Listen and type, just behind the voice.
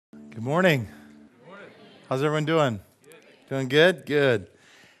Good morning. How's everyone doing? Doing good? Good.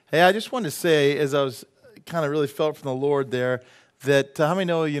 Hey, I just wanted to say, as I was kind of really felt from the Lord there, that how many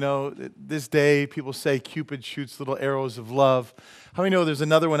know, this day people say Cupid shoots little arrows of love. How many know there's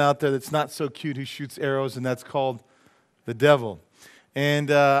another one out there that's not so cute who shoots arrows, and that's called the devil?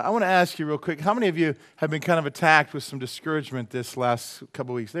 And I want to ask you real quick, how many of you have been kind of attacked with some discouragement this last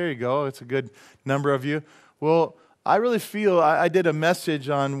couple weeks? There you go. It's a good number of you. Well, I really feel, I did a message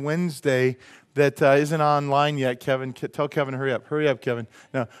on Wednesday that isn't online yet, Kevin. Tell Kevin, hurry up. Hurry up, Kevin.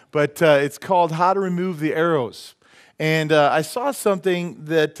 No, but it's called How to Remove the Arrows. And I saw something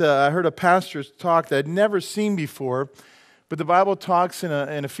that I heard a pastor talk that I'd never seen before, but the Bible talks in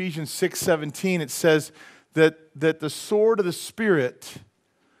Ephesians 6:17, it says that the sword of the Spirit,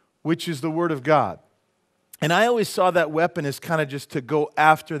 which is the Word of God. And I always saw that weapon as kind of just to go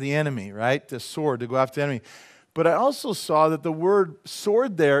after the enemy, right? The sword, to go after the enemy. But I also saw that the word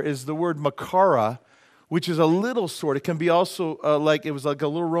sword there is the word makara, which is a little sword. It can be also it was like a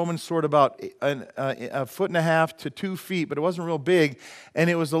little Roman sword about a foot and a half to 2 feet, but it wasn't real big. And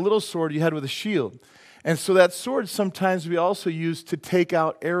it was a little sword you had with a shield. And so that sword sometimes we also use to take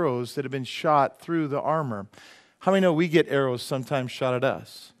out arrows that have been shot through the armor. How many know we get arrows sometimes shot at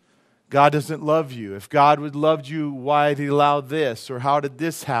us? God doesn't love you. If God would loved you, why did he allow this? Or how did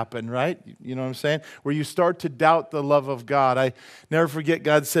this happen, right? You know what I'm saying? Where you start to doubt the love of God. I never forget,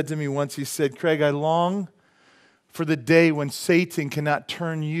 God said to me once, he said, Craig, I long for the day when Satan cannot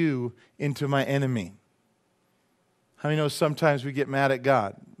turn you into my enemy. How many know sometimes we get mad at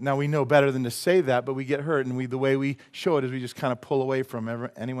God? Now, we know better than to say that, but we get hurt, and the way we show it is we just kind of pull away from him.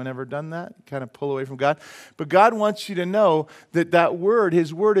 Anyone ever done that? Kind of pull away from God? But God wants you to know that word,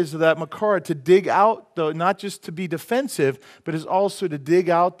 his word is that makara, to dig out, not just to be defensive, but is also to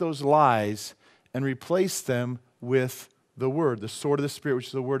dig out those lies and replace them with the word, the sword of the Spirit, which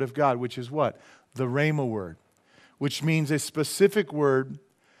is the word of God, which is what? The rhema word, which means a specific word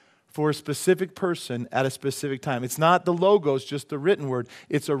for a specific person at a specific time. It's not the logos, just the written word.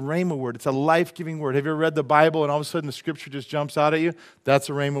 It's a rhema word. It's a life-giving word. Have you ever read the Bible and all of a sudden the scripture just jumps out at you? That's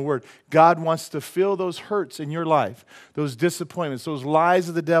a rhema word. God wants to fill those hurts in your life, those disappointments, those lies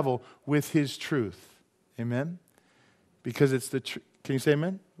of the devil with his truth. Amen? Because it's the truth. Can you say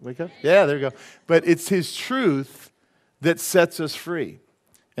amen? Wake up? Yeah, there you go. But it's his truth that sets us free.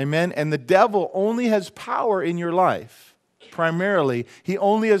 Amen? And the devil only has power in your life. Primarily, he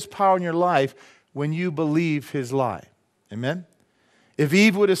only has power in your life when you believe his lie. Amen? If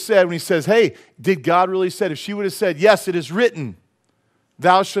Eve would have said, when he says, hey, did God really say it? If she would have said, yes, it is written,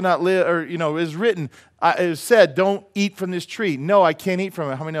 thou shalt not live, or, it is written, it is said, don't eat from this tree. No, I can't eat from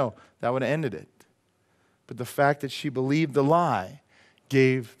it. How many know? That would have ended it. But the fact that she believed the lie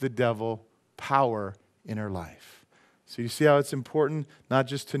gave the devil power in her life. So you see how it's important not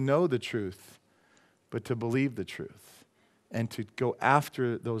just to know the truth, but to believe the truth. And to go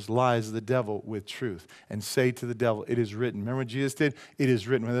after those lies of the devil with truth and say to the devil, it is written. Remember what Jesus did? It is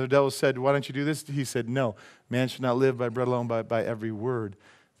written. When the devil said, why don't you do this? He said, no, man should not live by bread alone, but by every word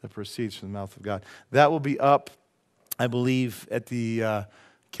that proceeds from the mouth of God. That will be up, I believe, at the,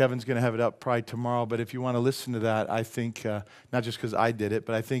 Kevin's going to have it up probably tomorrow, but if you want to listen to that, I think, not just because I did it,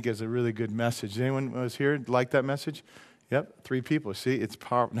 but I think it's a really good message. Anyone who was here like that message? Yep, 3 people. See, it's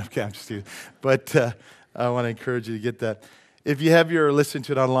powerful. No, okay, I'm just kidding. But I want to encourage you to get that. If you have your, listen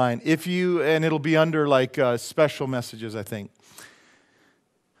to it online. And it'll be under like special messages, I think.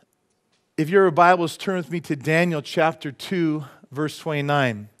 If your Bibles, turn with me to Daniel chapter 2, verse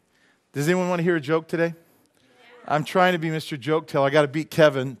 29. Does anyone want to hear a joke today? Yeah. I'm trying to be Mr. Joke Teller. I got to beat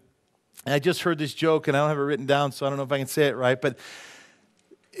Kevin. And I just heard this joke, and I don't have it written down, so I don't know if I can say it right. But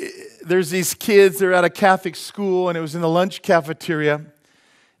there's these kids, they're at a Catholic school, and it was in the lunch cafeteria.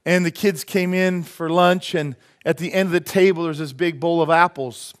 And the kids came in for lunch, and at the end of the table, there's this big bowl of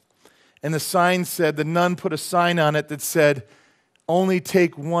apples. And the sign said, the nun put a sign on it that said, only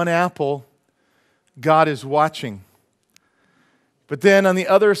take 1 apple, God is watching. But then on the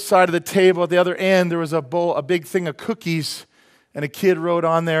other side of the table, at the other end, there was a big thing of cookies, and a kid wrote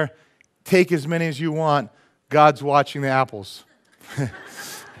on there, take as many as you want, God's watching the apples.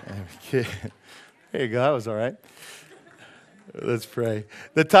 There you go, that was all right. Let's pray.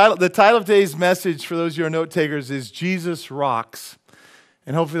 The title of today's message, for those of you who are note takers, is Jesus Rocks.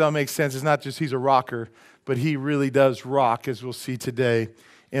 And hopefully that makes sense. It's not just he's a rocker, but he really does rock, as we'll see today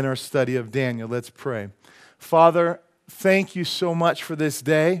in our study of Daniel. Let's pray. Father, thank you so much for this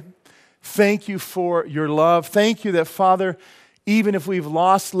day. Thank you for your love. Thank you that, Father, even if we've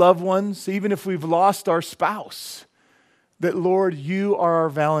lost loved ones, even if we've lost our spouse, that, Lord, you are our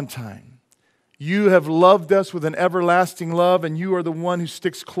Valentine. You have loved us with an everlasting love, and you are the one who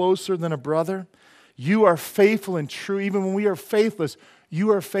sticks closer than a brother. You are faithful and true. Even when we are faithless, you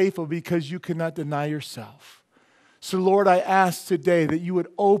are faithful because you cannot deny yourself. So Lord, I ask today that you would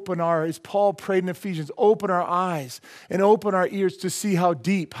open as Paul prayed in Ephesians, open our eyes and open our ears to see how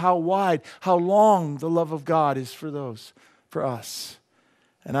deep, how wide, how long the love of God is for us.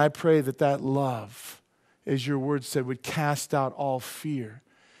 And I pray that that love, as your word said, would cast out all fear.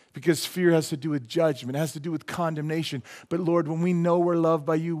 Because fear has to do with judgment, it has to do with condemnation. But Lord, when we know we're loved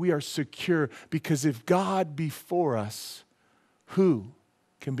by you, we are secure. Because if God be for us, who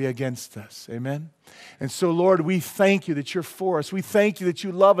can be against us? Amen? And so, Lord, we thank you that you're for us. We thank you that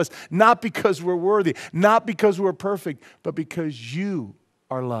you love us, not because we're worthy, not because we're perfect, but because you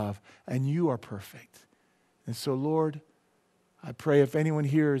are love and you are perfect. And so, Lord, I pray if anyone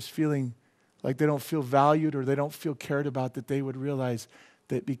here is feeling like they don't feel valued or they don't feel cared about, that they would realize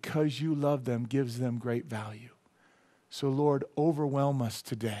that because you love them gives them great value. So Lord, overwhelm us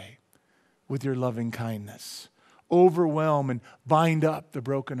today with your loving kindness. Overwhelm and bind up the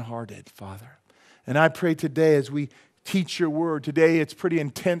brokenhearted, Father. And I pray today as we teach your word, today it's a pretty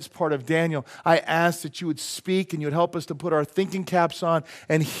intense part of Daniel, I ask that you would speak and you would help us to put our thinking caps on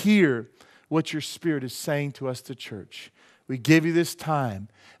and hear what your Spirit is saying to us, the church. We give you this time.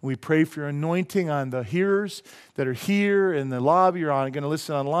 And we pray for your anointing on the hearers that are here in the lobby or going to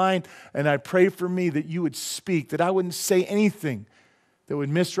listen online. And I pray for me that you would speak, that I wouldn't say anything that would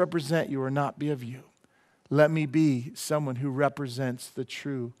misrepresent you or not be of you. Let me be someone who represents the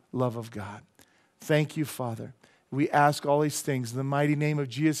true love of God. Thank you, Father. We ask all these things in the mighty name of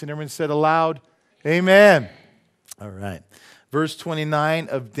Jesus. And everyone said aloud, amen. All right. Verse 29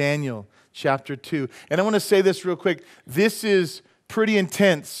 of Daniel chapter 2. And I want to say this real quick. This is pretty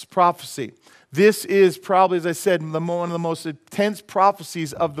intense prophecy. This is probably, as I said, one of the most intense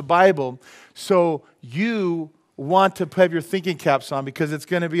prophecies of the Bible. So you want to have your thinking caps on because it's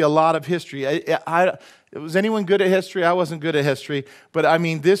going to be a lot of history. Was anyone good at history? I wasn't good at history. But I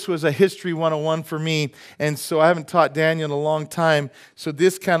mean, this was a history 101 for me. And so I haven't taught Daniel in a long time. So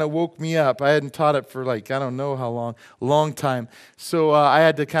this kind of woke me up. I hadn't taught it for I don't know how long, long time. So I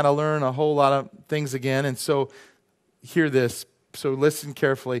had to kind of learn a whole lot of things again. And so hear this. So listen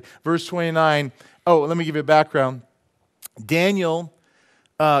carefully. Verse 29. Oh, let me give you a background. Daniel,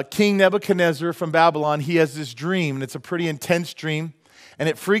 King Nebuchadnezzar from Babylon, he has this dream. And it's a pretty intense dream. And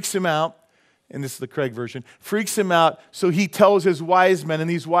it freaks him out. And this is the Craig version, freaks him out. So he tells his wise men, and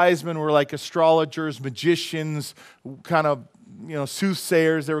these wise men were like astrologers, magicians, kind of,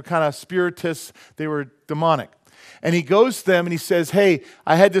 soothsayers. They were kind of spiritists. They were demonic. And he goes to them and he says, hey,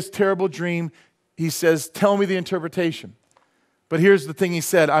 I had this terrible dream. He says, tell me the interpretation. But here's the thing he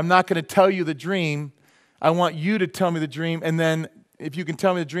said, I'm not going to tell you the dream. I want you to tell me the dream, and then if you can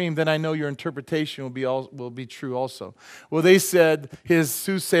tell me the dream, then I know your interpretation will be true also. Well, they said, his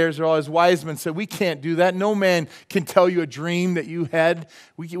soothsayers or all his wise men said, we can't do that. No man can tell you a dream that you had.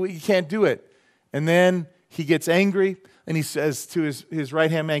 We can't do it. And then he gets angry, and he says to his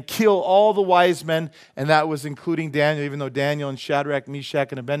right-hand man, kill all the wise men, and that was including Daniel, even though Daniel and Shadrach, Meshach,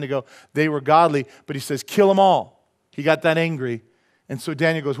 and Abednego, they were godly. But he says, kill them all. He got that angry. And so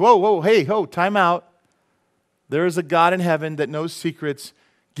Daniel goes, whoa, hey, time out. There is a God in heaven that knows secrets.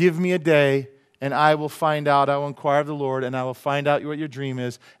 Give me a day, and I will find out. I will inquire of the Lord, and I will find out what your dream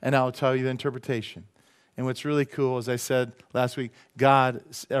is, and I will tell you the interpretation. And what's really cool, as I said last week, God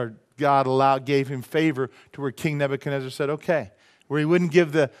gave him favor to where King Nebuchadnezzar said, okay, where he wouldn't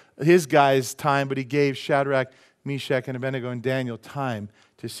give his guys time, but he gave Shadrach, Meshach, and Abednego and Daniel time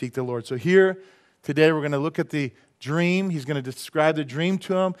to seek the Lord. So here, today, we're going to look at the dream. He's going to describe the dream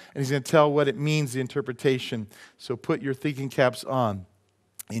to him, and he's going to tell what it means, the interpretation. So put your thinking caps on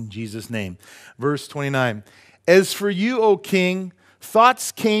in Jesus' name. Verse 29. As for you, O king,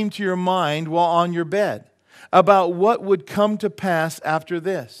 thoughts came to your mind while on your bed about what would come to pass after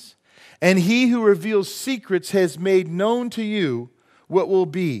this. And he who reveals secrets has made known to you what will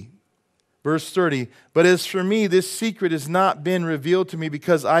be. Verse 30. But as for me, this secret has not been revealed to me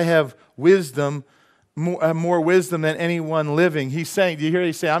because I have wisdom, more wisdom than anyone living. He's saying, do you hear?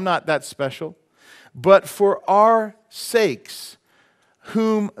 He's saying, I'm not that special. But for our sakes,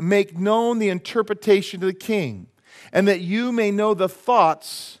 whom make known the interpretation to the king, and that you may know the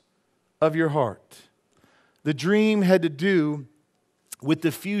thoughts of your heart. The dream had to do with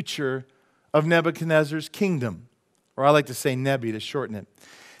the future of Nebuchadnezzar's kingdom. Or I like to say Nebi to shorten it.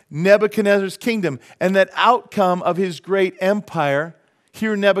 Nebuchadnezzar's kingdom, and that outcome of his great empire.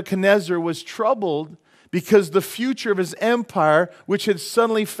 Here Nebuchadnezzar was troubled because the future of his empire, which had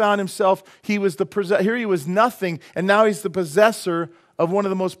suddenly found himself, here he was nothing, and now he's the possessor of one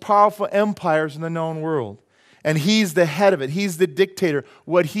of the most powerful empires in the known world. And he's the head of it. He's the dictator.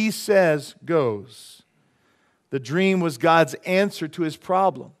 What he says goes. The dream was God's answer to his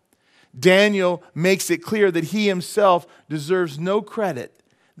problem. Daniel makes it clear that he himself deserves no credit,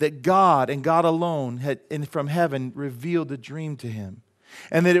 that God and God alone had from heaven revealed the dream to him.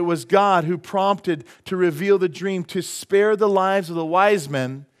 And that it was God who prompted to reveal the dream to spare the lives of the wise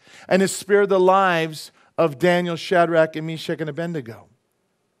men and to spare the lives of Daniel, Shadrach, and Meshach, and Abednego.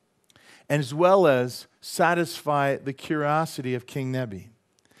 And as well as satisfy the curiosity of King Nebi.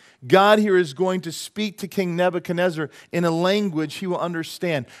 God here is going to speak to King Nebuchadnezzar in a language he will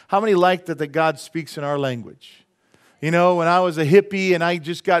understand. How many like that God speaks in our language? You know, when I was a hippie and I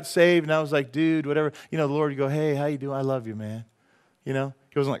just got saved and I was like, dude, whatever. You know, the Lord would go, hey, how you doing? I love you, man. You know,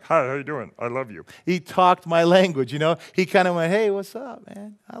 he wasn't like, hi, how you doing? I love you. He talked my language, you know. He kind of went, hey, what's up,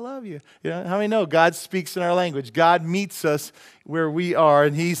 man? I love you. You know, how many know God speaks in our language? God meets us where we are,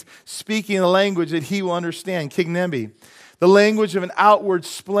 and he's speaking the language that he will understand, King Nebi. The language of an outward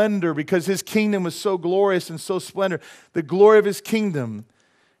splendor, because his kingdom was so glorious and so splendor. The glory of his kingdom.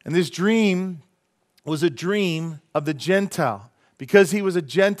 And this dream was a dream of the Gentile. Because he was a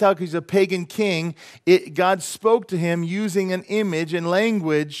Gentile, because he's a pagan king, God spoke to him using an image and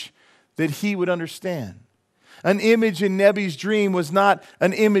language that he would understand. An image in Nebi's dream was not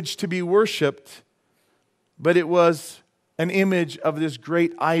an image to be worshipped, but it was an image of this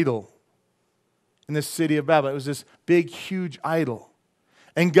great idol in the city of Babylon. It was this big, huge idol.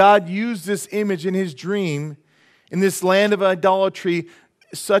 And God used this image in his dream in this land of idolatry.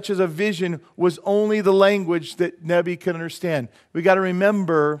 Such as a vision was only the language that Nebi could understand. We got to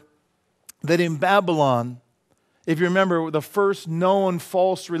remember that in Babylon, if you remember, the first known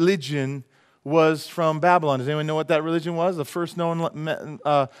false religion was from Babylon. Does anyone know what that religion was? The first known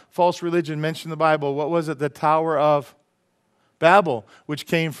false religion mentioned in the Bible. What was it? The Tower of Babel, which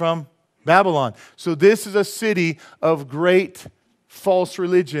came from Babylon. So this is a city of great false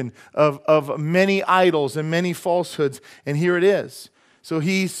religion, of many idols and many falsehoods. And here it is. So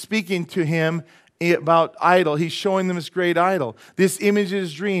he's speaking to him about idol. He's showing them this great idol. This image in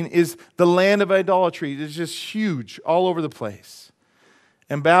his dream is the land of idolatry. It's just huge all over the place.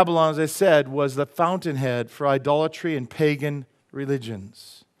 And Babylon, as I said, was the fountainhead for idolatry and pagan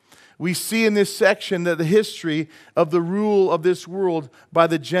religions. We see in this section that the history of the rule of this world by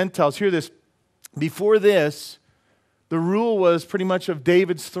the Gentiles. Hear this. Before this, the rule was pretty much of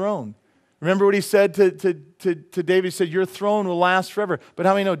David's throne. Remember what he said to David? He said, your throne will last forever. But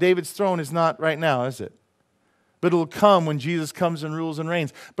how many know David's throne is not right now, is it? But it will come when Jesus comes and rules and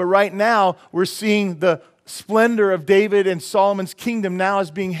reigns. But right now, we're seeing the splendor of David and Solomon's kingdom now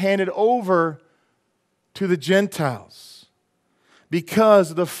is being handed over to the Gentiles. Because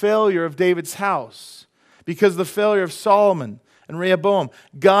of the failure of David's house. Because of the failure of Solomon and Rehoboam.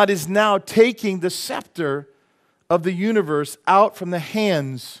 God is now taking the scepter of the universe out from the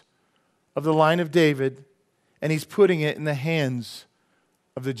hands of the line of David, and he's putting it in the hands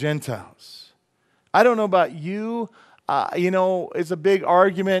of the Gentiles. I don't know about you. It's a big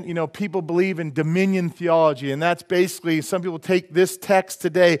argument. People believe in dominion theology, and that's basically, some people take this text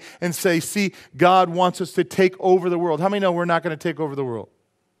today and say, see, God wants us to take over the world. How many know we're not going to take over the world?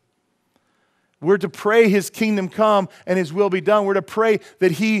 We're to pray his kingdom come and his will be done. We're to pray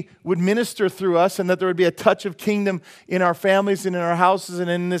that he would minister through us and that there would be a touch of kingdom in our families and in our houses and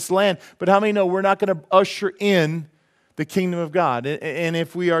in this land. But how many know we're not going to usher in the kingdom of God? And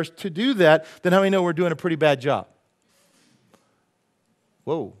if we are to do that, then how many know we're doing a pretty bad job?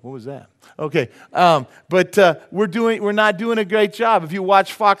 Whoa, what was that? Okay, but we're not doing a great job. If you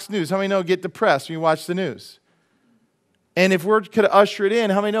watch Fox News, how many know get depressed when you watch the news? And if we're going to usher it in,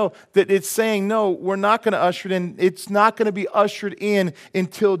 how many know that it's saying, no, we're not going to usher it in. It's not going to be ushered in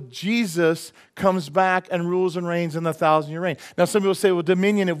until Jesus comes back and rules and reigns in the 1,000-year reign. Now, some people say, well,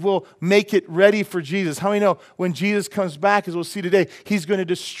 dominion, if we'll make it ready for Jesus. How many know when Jesus comes back, as we'll see today, he's going to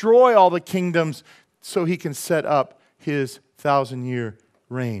destroy all the kingdoms so he can set up his 1,000-year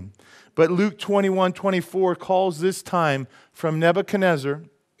reign. But Luke 21:24 calls this time from Nebuchadnezzar,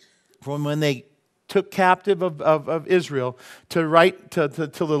 from when they took captive of Israel till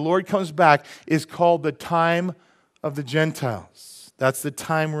the Lord comes back, is called the time of the Gentiles. That's the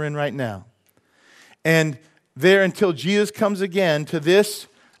time we're in right now. And there until Jesus comes again to this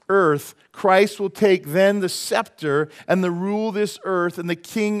earth, Christ will take then the scepter and the rule this earth, and the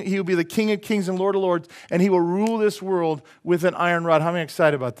king, he will be the King of kings and Lord of lords, and he will rule this world with an iron rod. How many are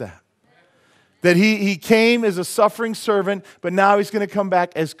excited about that? That he came as a suffering servant, but now he's going to come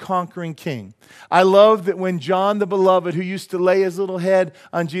back as conquering king. I love that when John the Beloved, who used to lay his little head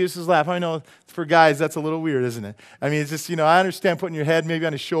on Jesus' lap, I know for guys that's a little weird, isn't it? I mean, it's just, I understand putting your head maybe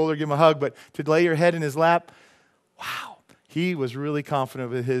on his shoulder, give him a hug, but to lay your head in his lap, wow. He was really confident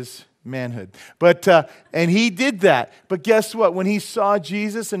with his manhood. But and he did that. But guess what? When he saw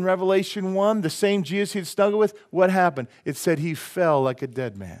Jesus in Revelation 1, the same Jesus he'd snuggled with, what happened? It said he fell like a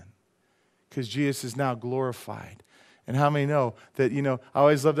dead man. Because Jesus is now glorified. And how many know that, I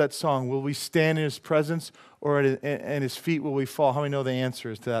always love that song, will we stand in his presence or at his feet will we fall? How many know the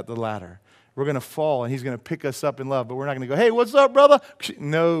answer is to that, the latter? We're going to fall and he's going to pick us up in love, but we're not going to go, hey, what's up, brother?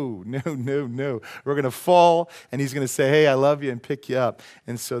 No. We're going to fall and he's going to say, hey, I love you and pick you up.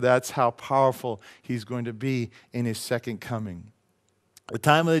 And so that's how powerful he's going to be in his second coming. The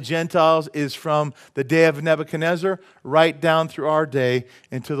time of the Gentiles is from the day of Nebuchadnezzar right down through our day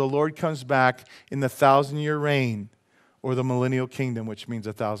until the Lord comes back in the 1,000-year reign or the millennial kingdom, which means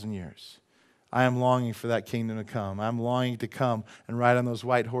 1,000 years. I am longing for that kingdom to come. I'm longing to come and ride on those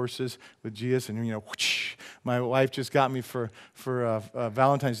white horses with Jesus. And, whoosh, my wife just got me for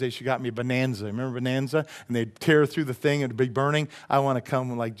Valentine's Day, she got me a Bonanza. Remember Bonanza? And they'd tear through the thing and it'd be burning. I want to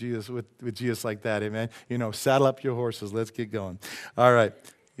come like Jesus, with Jesus like that, amen? Saddle up your horses. Let's get going. All right.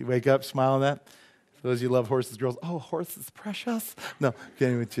 You wake up, smile on that. For those of you who love horses, girls, oh, horses, precious. No,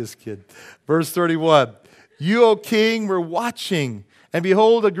 anyway, just kidding. Verse 31. You, O king, were watching. And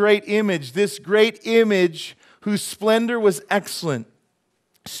behold, a great image, this great image whose splendor was excellent,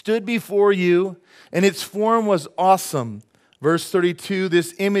 stood before you, and its form was awesome. Verse 32,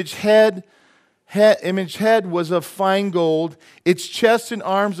 this image head was of fine gold, its chest and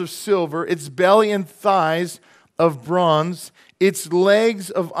arms of silver, its belly and thighs of bronze, its legs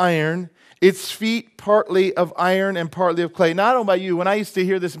of iron, its feet partly of iron and partly of clay. Now, I don't know about you, when I used to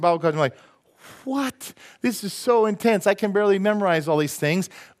hear this in Bible college, I'm like, what? This is so intense. I can barely memorize all these things.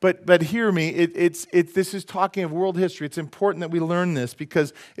 But hear me, this is talking of world history. It's important that we learn this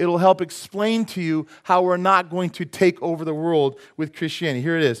because it'll help explain to you how we're not going to take over the world with Christianity.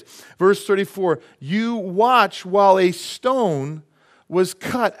 Here it is. Verse 34, you watch while a stone was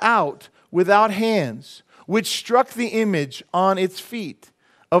cut out without hands, which struck the image on its feet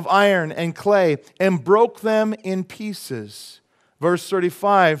of iron and clay and broke them in pieces. Verse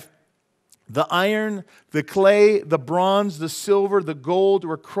 35, the iron, the clay, the bronze, the silver, the gold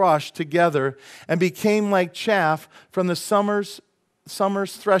were crushed together and became like chaff from the summer's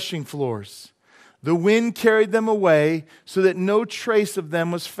threshing floors. The wind carried them away so that no trace of them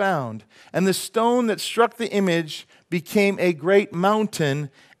was found. And the stone that struck the image became a great mountain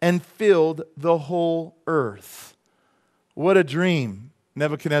and filled the whole earth. What a dream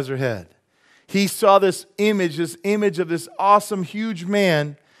Nebuchadnezzar had. He saw this image of this awesome, huge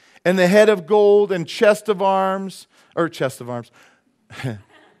man, and the head of gold and chest and arms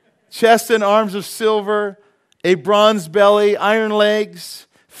of silver, a bronze belly, iron legs,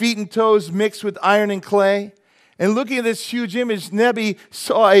 feet and toes mixed with iron and clay. And looking at this huge image, Nebi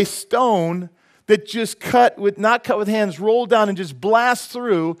saw a stone that just not cut with hands, rolled down and just blast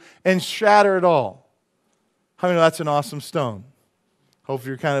through and shatter it all. How many know that's an awesome stone? Hopefully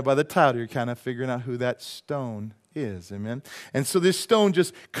you're kind of, by the title, you're kind of figuring out who that stone is, amen? And so this stone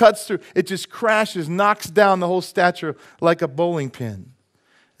just cuts through, it just crashes, knocks down the whole statue like a bowling pin.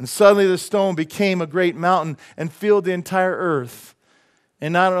 And suddenly the stone became a great mountain and filled the entire earth.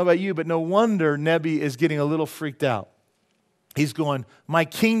 And I don't know about you, but no wonder Nebi is getting a little freaked out. He's going, my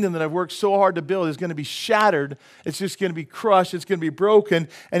kingdom that I've worked so hard to build is going to be shattered. It's just going to be crushed. It's going to be broken.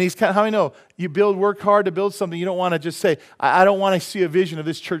 And he's kind of, how many know, work hard to build something. You don't want to just say, I don't want to see a vision of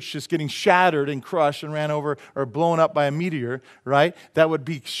this church just getting shattered and crushed and ran over or blown up by a meteor, right? That would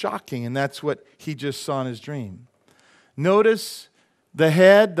be shocking. And that's what he just saw in his dream. Notice the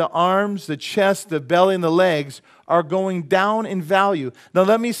head, the arms, the chest, the belly, and the legs are going down in value. Now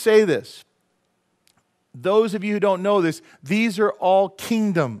let me say this. Those of you who don't know this, these are all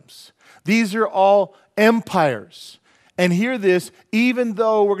kingdoms. These are all empires. And hear this, even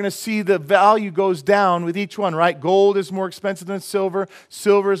though we're going to see the value goes down with each one, right? Gold is more expensive than silver.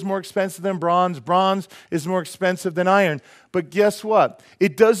 Silver is more expensive than bronze. Bronze is more expensive than iron. But guess what?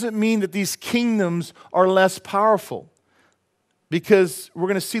 It doesn't mean that these kingdoms are less powerful. Because we're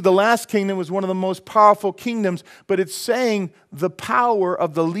going to see the last kingdom was one of the most powerful kingdoms, but it's saying the power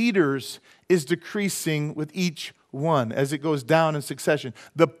of the leaders is decreasing with each one as it goes down in succession.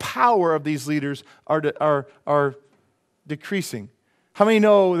 The power of these leaders are decreasing. How many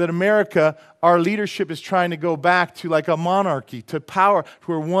know that America, our leadership is trying to go back to like a monarchy, to power,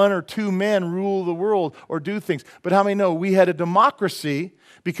 where one or two men rule the world or do things? But how many know we had a democracy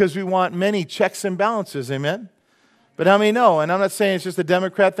because we want many checks and balances, amen? But how many know, and I'm not saying it's just a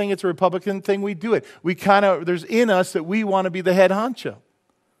Democrat thing, it's a Republican thing, we do it. There's in us that we want to be the head honcho.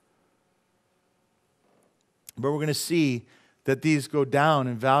 But we're going to see that these go down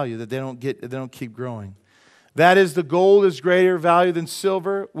in value, that they don't keep growing. That is, the gold is greater value than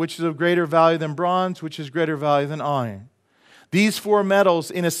silver, which is of greater value than bronze, which is greater value than iron. These four metals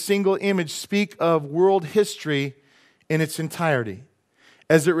in a single image speak of world history in its entirety,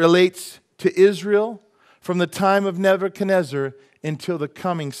 as it relates to Israel from the time of Nebuchadnezzar until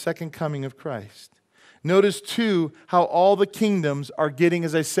the second coming of Christ. Notice, too, how all the kingdoms are getting,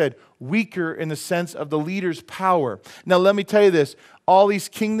 as I said, weaker in the sense of the leader's power. Now, let me tell you this. All these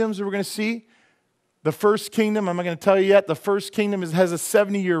kingdoms that we're going to see, the first kingdom, I'm not going to tell you yet, the first kingdom has a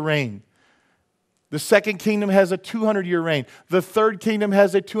 70-year reign. The second kingdom has a 200-year reign. The third kingdom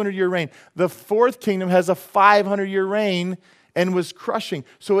has a 200-year reign. The fourth kingdom has a 500-year reign and was crushing.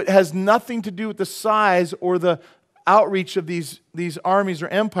 So it has nothing to do with the size or the outreach of these armies or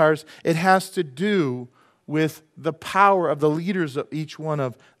empires. It has to do with the power of the leaders of each one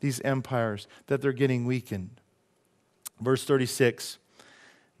of these empires, that they're getting weakened. Verse 36,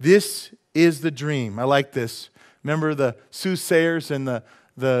 this is the dream. I like this. Remember the soothsayers and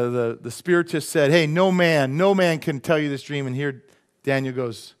the spiritists said, hey, no man can tell you this dream. And here Daniel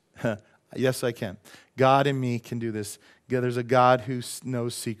goes, yes, I can. God and me can do this. There's a God who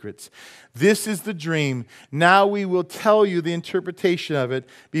knows secrets. This is the dream. Now we will tell you the interpretation of it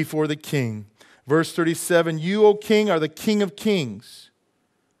before the king. Verse 37, you, O king, are the king of kings.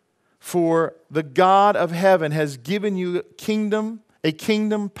 For the God of heaven has given you a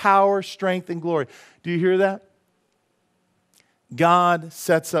kingdom, power, strength, and glory. Do you hear that? God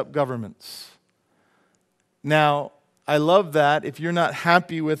sets up governments. Now, I love that. If you're not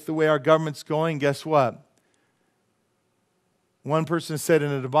happy with the way our government's going, guess what? One person said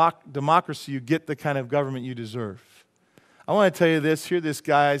in a democracy, you get the kind of government you deserve. I want to tell you this. Hear this,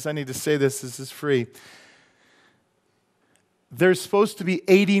 guys. I need to say this. This is free. There's supposed to be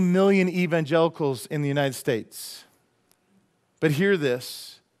 80 million evangelicals in the United States. But hear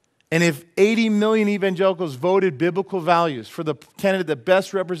this. And if 80 million evangelicals voted biblical values for the candidate that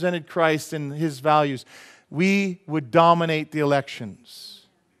best represented Christ and his values, we would dominate the elections.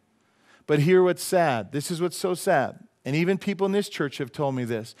 But hear what's sad. This is what's so sad. And even people in this church have told me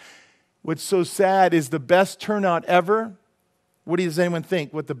this. What's so sad is the best turnout ever. What does anyone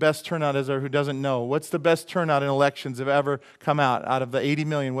think what the best turnout is, or who doesn't know? What's the best turnout in elections have ever come out of the 80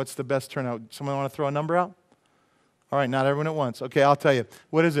 million? What's the best turnout? Someone want to throw a number out? All right, not everyone at once. Okay, I'll tell you.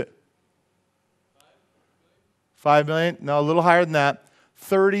 What is it? 5 million? No, a little higher than that.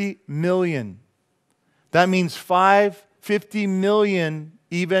 30 million. That means 50 million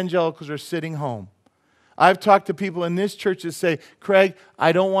evangelicals are sitting home. I've talked to people in this church that say, Craig,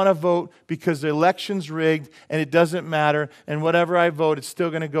 I don't want to vote because the election's rigged and it doesn't matter, and whatever I vote, it's still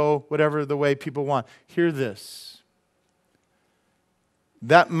going to go whatever the way people want. Hear this.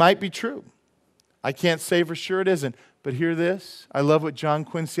 That might be true. I can't say for sure it isn't, but hear this. I love what John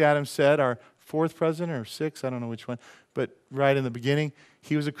Quincy Adams said, our fourth president or sixth, I don't know which one, but right in the beginning,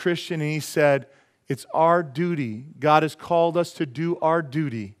 he was a Christian and he said, it's our duty. God has called us to do our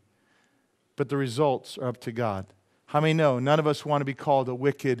duty, but the results are up to God. How many know none of us want to be called a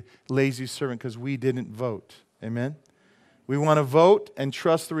wicked, lazy servant because we didn't vote? Amen? We want to vote and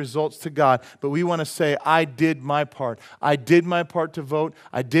trust the results to God, but we want to say, I did my part. I did my part to vote.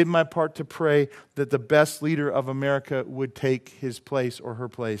 I did my part to pray that the best leader of America would take his place or her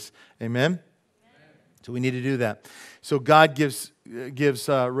place. Amen? So we need to do that. So God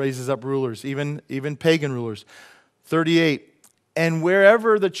raises up rulers, even pagan rulers. 38. And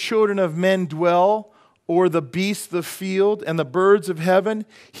wherever the children of men dwell, or the beasts of the field and the birds of heaven,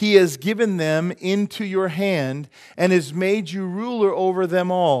 he has given them into your hand and has made you ruler over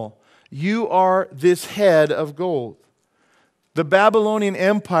them all. You are this head of gold. The Babylonian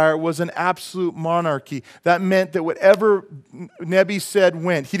Empire was an absolute monarchy. That meant that whatever Nebi said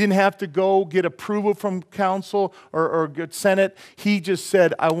went. He didn't have to go get approval from council or Senate. He just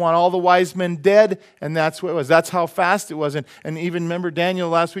said, I want all the wise men dead, and that's what it was. That's how fast it was. And even remember Daniel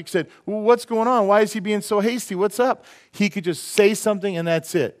last week said, well, what's going on? Why is he being so hasty? What's up? He could just say something, and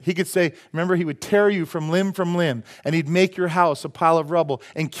that's it. He could say, remember, he would tear you from limb, and he'd make your house a pile of rubble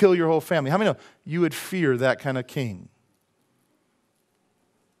and kill your whole family. How many know you would fear that kind of king?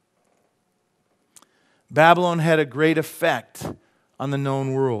 Babylon had a great effect on the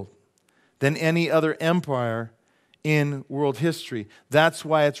known world than any other empire in world history. That's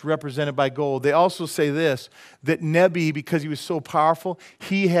why it's represented by gold. They also say this, that Nebi, because he was so powerful,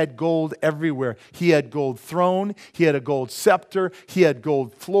 he had gold everywhere. He had gold throne, he had a gold scepter, he had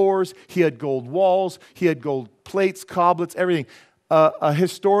gold floors, he had gold walls, he had gold plates, coblets, everything. A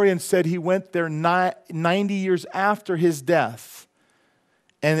historian said he went there 90 years after his death.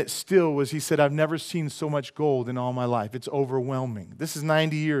 And it still was, he said, I've never seen so much gold in all my life. It's overwhelming. This is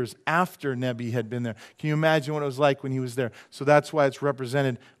 90 years after Nebi had been there. Can you imagine what it was like when he was there? So that's why it's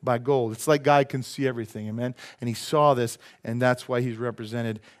represented by gold. It's like God can see everything, amen? And he saw this, and that's why he's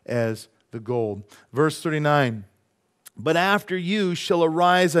represented as the gold. Verse 39, but after you shall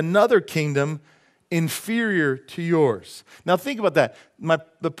arise another kingdom inferior to yours. Now think about that.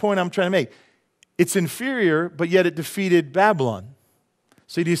 The point I'm trying to make. It's inferior, but yet it defeated Babylon.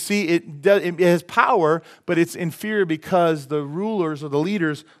 So do you see, it has power, but it's inferior because the rulers or the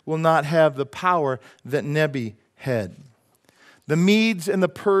leaders will not have the power that Nebi had. The Medes and the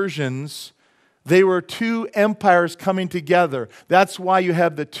Persians, they were two empires coming together. That's why you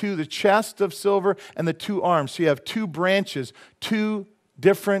have the chest of silver and the two arms. So you have two branches, two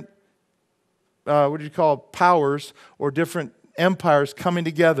different, powers or different empires coming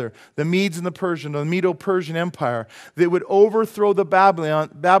together, the Medes and the Persian, the Medo-Persian Empire, that would overthrow the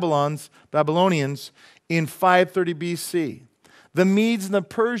Babylonians in 530 BC. The Medes and the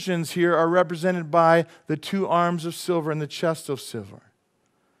Persians here are represented by the two arms of silver and the chest of silver.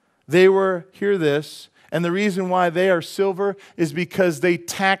 They were, hear this, and the reason why they are silver is because they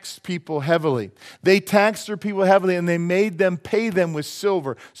taxed people heavily. They taxed their people heavily and they made them pay them with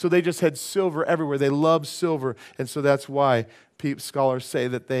silver. So they just had silver everywhere. They loved silver. And so that's why scholars say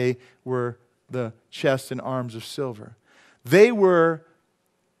that they were the chest and arms of silver. They were,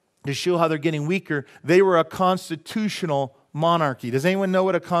 to show how they're getting weaker, they were a constitutional monarchy. Does anyone know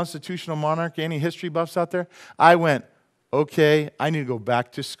what a constitutional monarchy? Any history buffs out there? I went, okay, I need to go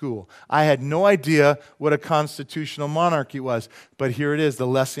back to school. I had no idea what a constitutional monarchy was, but here it is, the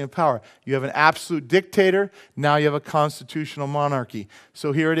lesson of power. You have an absolute dictator, now you have a constitutional monarchy.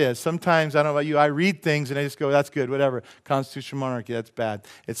 So here it is. Sometimes, I don't know about you, I read things and I just go, that's good, whatever. Constitutional monarchy, that's bad.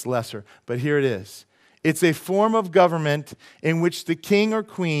 It's lesser. But here it is. It's a form of government in which the king or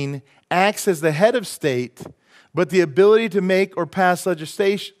queen acts as the head of state, but the ability to make or pass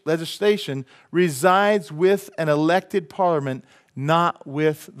legislation resides with an elected parliament, not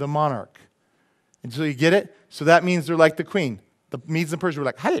with the monarch. And so you get it? So that means they're like the queen. The Medes and Persians were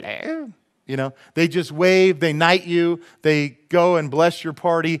like, hello. You know, they just wave, they knight you, they go and bless your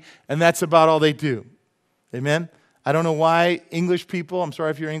party, and that's about all they do. Amen? I don't know why English people, I'm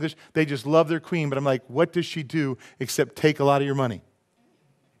sorry if you're English, they just love their queen, but I'm like, what does she do except take a lot of your money?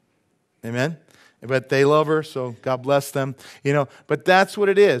 Amen? But they love her, so God bless them. You know, but that's what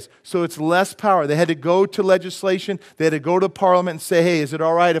it is. So it's less power. They had to go to legislation. They had to go to parliament and say, hey, is it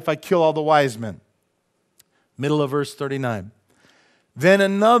all right if I kill all the wise men? Middle of verse 39. Then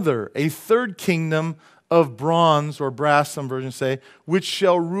another, a third kingdom of bronze or brass, some versions say, which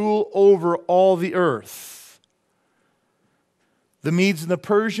shall rule over all the earth. The Medes and the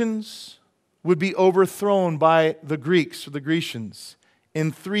Persians would be overthrown by the Greeks or the Grecians in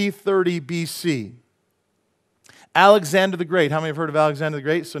 330 BC. Alexander the Great. How many have heard of Alexander the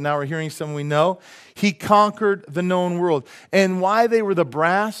Great? So now we're hearing someone we know. He conquered the known world. And why they were the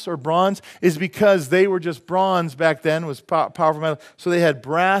brass or bronze is because they were just bronze back then, was powerful metal. So they had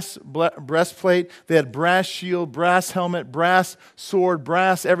brass breastplate, they had brass shield, brass helmet, brass sword,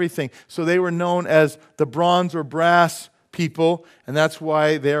 brass everything. So they were known as the bronze or brass people, and that's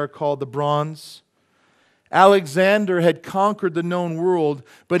why they are called the bronze. Alexander had conquered the known world,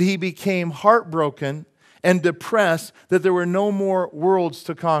 but he became heartbroken and depressed that there were no more worlds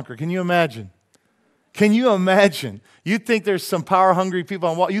to conquer. Can you imagine? Can you imagine? You think there's some power-hungry people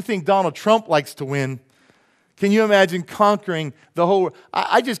on Wall. You think Donald Trump likes to win. Can you imagine conquering the whole world?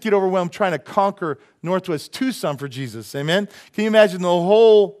 I just get overwhelmed trying to conquer Northwest Tucson for Jesus. Amen? Can you imagine the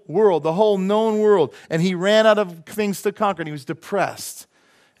whole world, the whole known world? And he ran out of things to conquer, and he was depressed.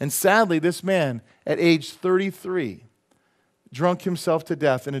 And sadly, this man, at age 33, drunk himself to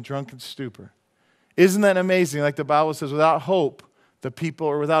death in a drunken stupor. Isn't that amazing? Like the Bible says, without hope, the people,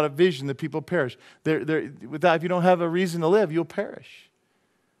 or without a vision, the people perish. If you don't have a reason to live, you'll perish.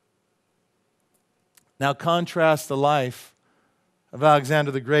 Now contrast the life of Alexander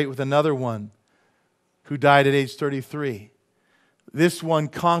the Great with another one who died at age 33. This one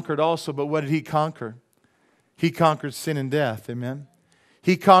conquered also, but what did he conquer? He conquered sin and death, amen?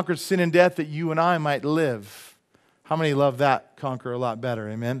 He conquered sin and death that you and I might live. How many love that conquer a lot better?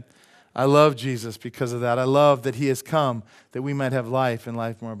 Amen. I love Jesus because of that. I love that he has come that we might have life and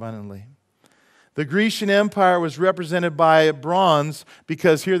life more abundantly. The Grecian Empire was represented by bronze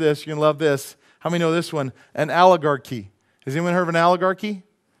because, hear this, you're going to love this. How many know this one? An oligarchy. Has anyone heard of an oligarchy?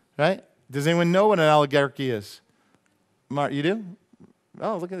 Right? Does anyone know what an oligarchy is? You do?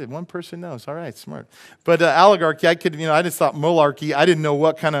 Oh, look at it. One person knows. All right, smart. But oligarchy, I just thought monarchy. I didn't know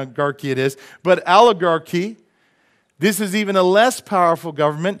what kind of garchy it is. But oligarchy, this is even a less powerful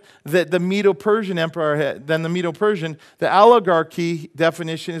government that the Medo-Persian Empire had than the Medo-Persian. The oligarchy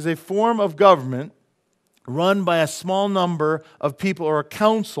definition is a form of government run by a small number of people or a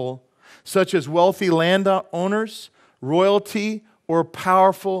council, such as wealthy landowners, royalty, or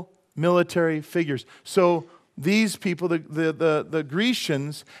powerful military figures. So these people, the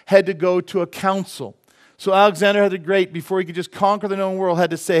Grecians, had to go to a council. So Alexander the Great, before he could just conquer the known world,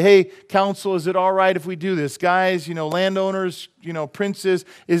 had to say, hey, council, is it all right if we do this? Guys, landowners, princes,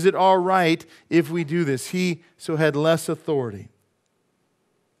 is it all right if we do this? He so had less authority.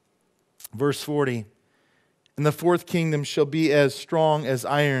 Verse 40, and the fourth kingdom shall be as strong as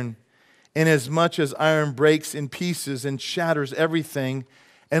iron, inasmuch as iron breaks in pieces and shatters everything,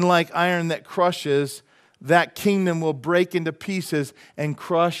 and like iron that crushes, that kingdom will break into pieces and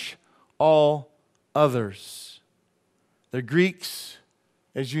crush all others. The Greeks,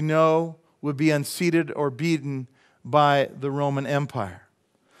 as you know, would be unseated or beaten by the Roman Empire.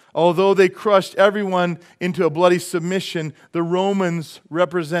 Although they crushed everyone into a bloody submission, the Romans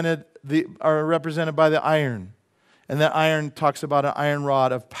are represented by the iron. And that iron talks about an iron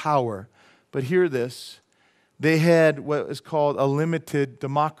rod of power. But hear this, they had what is called a limited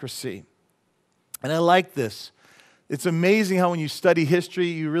democracy. And I like this. It's amazing how when you study history,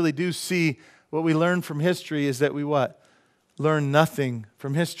 you really do see what we learn from history is that we what? Learn nothing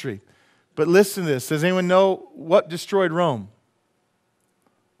from history. But listen to this. Does anyone know what destroyed Rome?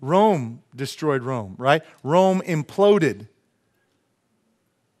 Rome destroyed Rome, right? Rome imploded.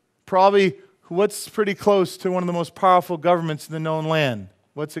 Probably what's pretty close to one of the most powerful governments in the known land?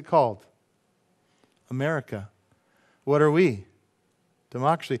 What's it called? America. What are we?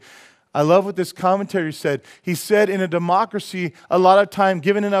 Democracy. I love what this commentator said. He said in a democracy, a lot of time,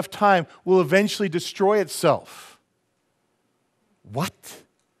 given enough time, will eventually destroy itself. What?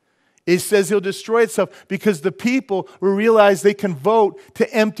 It says he'll destroy itself because the people will realize they can vote to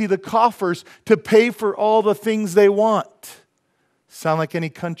empty the coffers to pay for all the things they want. Sound like any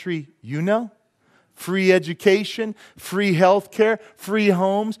country you know? Free education, free health care, free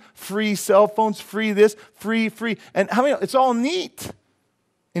homes, free cell phones, free this, free. And how many? It's all neat.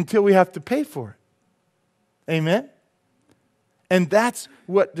 Until we have to pay for it. Amen? And that's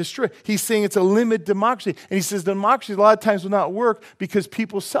what destroys. He's saying it's a limited democracy. And he says democracy a lot of times will not work because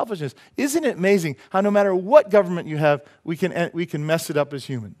people's selfishness. Isn't it amazing how no matter what government you have, we can mess it up as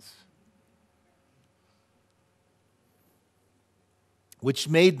humans? Which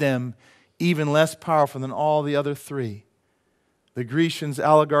made them even less powerful than all the other three. The Grecians,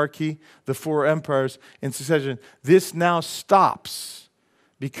 oligarchy, the four empires in succession. This now stops.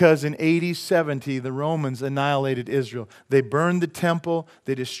 Because in AD 70, the Romans annihilated Israel. They burned the temple,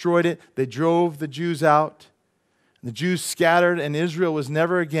 they destroyed it, they drove the Jews out. The Jews scattered, and Israel was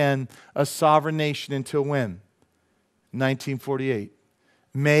never again a sovereign nation until when? 1948.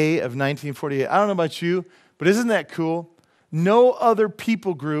 May of 1948. I don't know about you, but isn't that cool? No other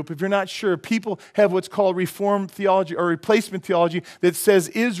people group, if you're not sure, people have what's called Reformed theology or replacement theology that says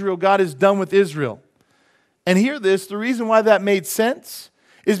Israel, God is done with Israel. And hear this, the reason why that made sense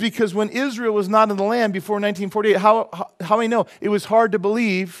is because when Israel was not in the land before 1948, how many know it was hard to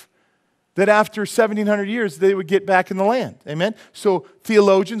believe that after 1,700 years they would get back in the land. Amen? So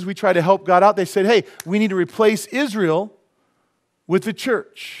theologians, we try to help God out. They said, hey, we need to replace Israel with the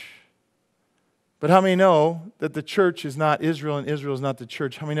church. But how many know that the church is not Israel and Israel is not the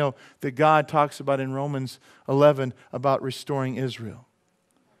church? How many know that God talks about in Romans 11 about restoring Israel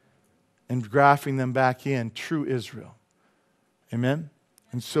and grafting them back in, true Israel? Amen?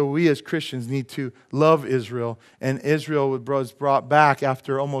 And so we as Christians need to love Israel. And Israel was brought back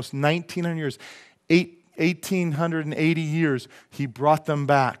after almost 1,900 years, 1,880 years. He brought them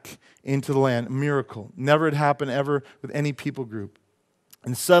back into the land. A miracle. Never had happened ever with any people group.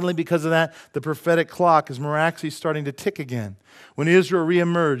 And suddenly, because of that, the prophetic clock is miraculously starting to tick again when Israel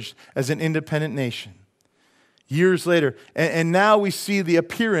reemerged as an independent nation. Years later. And now we see the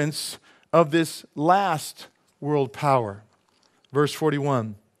appearance of this last world power. Verse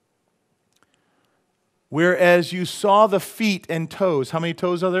 41. Whereas you saw the feet and toes. How many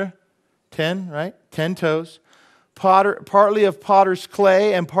toes are there? 10, right? 10 toes. Partly of potter's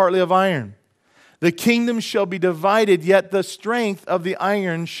clay and partly of iron. The kingdom shall be divided, yet the strength of the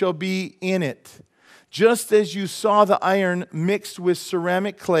iron shall be in it. Just as you saw the iron mixed with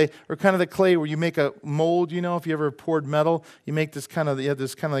ceramic clay, or kind of the clay where you make a mold, you know, if you ever poured metal, you make this kind of, you have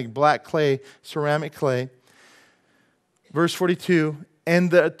this kind of like black clay, ceramic clay. Verse 42, and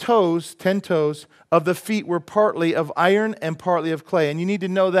the toes, 10 toes, of the feet were partly of iron and partly of clay. And you need to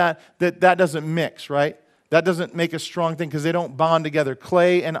know that doesn't mix, right? That doesn't make a strong thing because they don't bond together.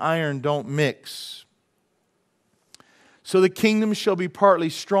 Clay and iron don't mix. So the kingdom shall be partly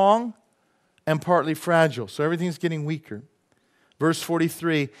strong and partly fragile. So everything's getting weaker. Verse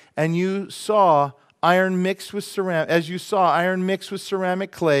 43, and you saw iron mixed with ceramic, as you saw iron mixed with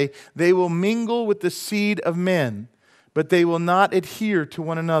ceramic clay, they will mingle with the seed of men, but they will not adhere to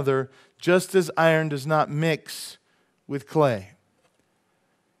one another, just as iron does not mix with clay.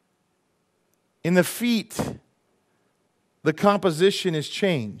 In the feet, the composition is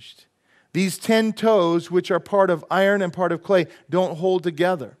changed. These 10 toes, which are part of iron and part of clay, don't hold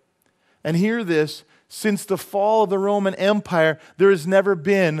together. And hear this, since the fall of the Roman Empire, there has never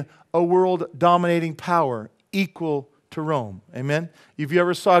been a world-dominating power equal to Rome. Amen? If you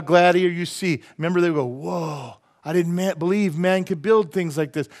ever saw a gladiator, you see, remember they go, whoa, I didn't believe man could build things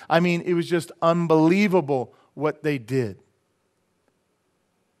like this. I mean, it was just unbelievable what they did.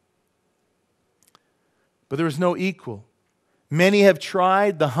 But there was no equal. Many have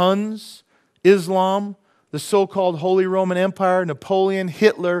tried, the Huns, Islam, the so-called Holy Roman Empire, Napoleon,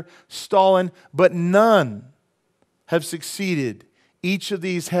 Hitler, Stalin, but none have succeeded. Each of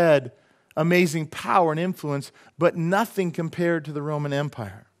these had amazing power and influence, but nothing compared to the Roman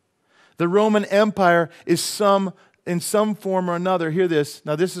Empire. The Roman Empire is in some form or another, hear this,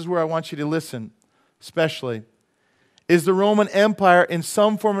 now this is where I want you to listen, especially, is the Roman Empire in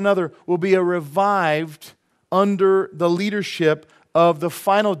some form or another will be a revived under the leadership of the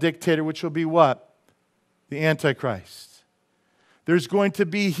final dictator, which will be what? The Antichrist. There's going to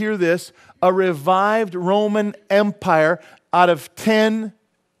be, hear this, a revived Roman Empire out of 10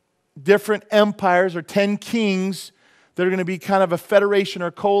 different empires or 10 kings that are going to be kind of a federation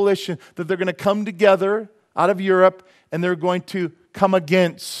or coalition that they're going to come together out of Europe and they're going to come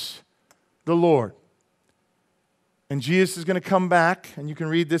against the Lord. And Jesus is going to come back, and you can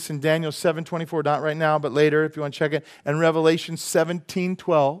read this in Daniel 7:24, not right now, but later if you want to check it, and Revelation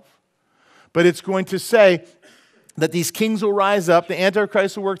 17:12. But it's going to say that these kings will rise up, the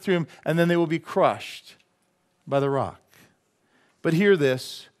Antichrist will work through them, and then they will be crushed by the rock. But hear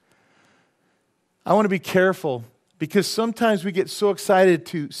this. I want to be careful because sometimes we get so excited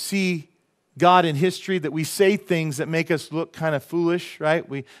to see God in history that we say things that make us look kind of foolish, right?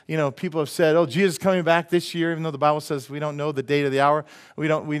 People have said, "Oh, Jesus is coming back this year," even though the Bible says we don't know the date of the hour.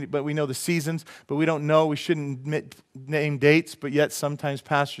 But we know the seasons, but we don't know. We shouldn't name dates, but yet sometimes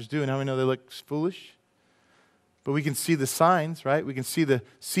pastors do. And how we know they look foolish? But we can see the signs, right? We can see the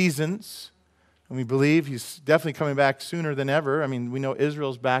seasons, and we believe He's definitely coming back sooner than ever. I mean, we know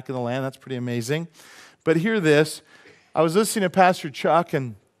Israel's back in the land. That's pretty amazing. But hear this. I was listening to Pastor Chuck,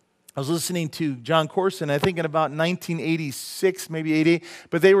 and I was listening to John Corson, I think in about 1986, maybe 88,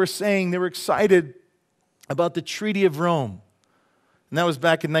 but they were saying they were excited about the Treaty of Rome. And that was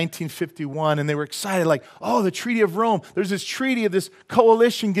back in 1951, and they were excited like, oh, the Treaty of Rome. There's this treaty of this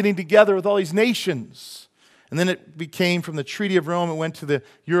coalition getting together with all these nations. And then it became from the Treaty of Rome, it went to the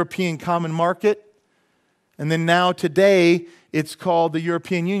European Common Market. And then now today, it's called the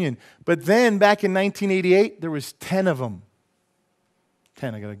European Union. But then back in 1988, there was 10 of them.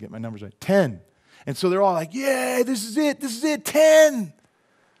 10, I got to get my numbers right. 10. And so they're all like, yeah, this is it, 10.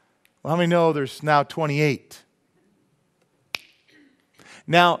 Well, how many know there's now 28?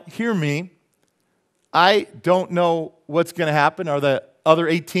 Now, hear me. I don't know what's going to happen. Are the other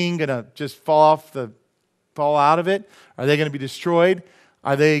 18 going to just fall out of it? Are they going to be destroyed?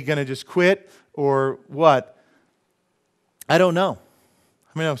 Are they going to just quit? Or what? I don't know.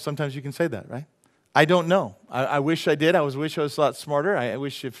 I mean, sometimes you can say that, right? I don't know. I wish I did. Wish I was a lot smarter. I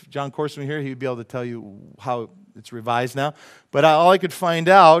wish if John Corson were here, he'd be able to tell you how it's revised now. But all I could find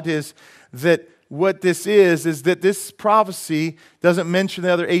out is that what this is that this prophecy doesn't mention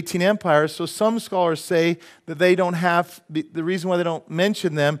the other 18 empires. So some scholars say that they don't have, the reason why they don't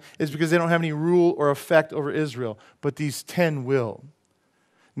mention them is because they don't have any rule or effect over Israel. But these 10 will.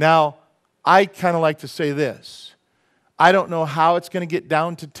 Now, I kind of like to say this. I don't know how it's going to get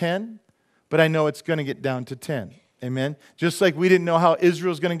down to 10. But I know it's going to get down to 10. Amen? Just like we didn't know how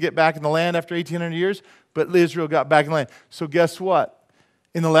Israel's going to get back in the land after 1,800 years, but Israel got back in the land. So guess what?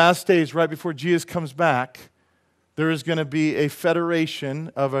 In the last days, right before Jesus comes back, there is going to be a federation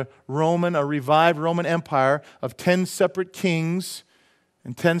of a revived Roman Empire of 10 separate kings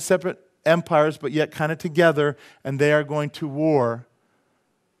and 10 separate empires, but yet kind of together, and they are going to war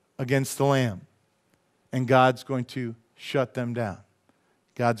against the Lamb. and God's going to shut them down.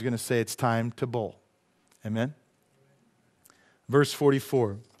 God's going to say it's time to bowl. Amen? Verse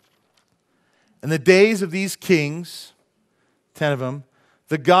 44. In the days of these kings, 10 of them,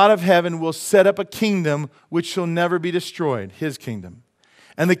 the God of heaven will set up a kingdom which shall never be destroyed, his kingdom.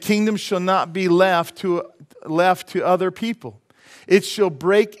 And the kingdom shall not be left to other people. It shall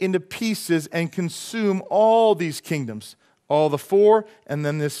break into pieces and consume all these kingdoms, all the four, and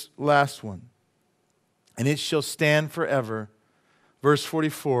then this last one. And it shall stand forever. Verse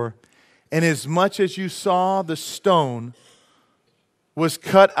 44, and as much as you saw the stone was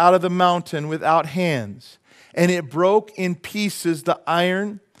cut out of the mountain without hands, and it broke in pieces the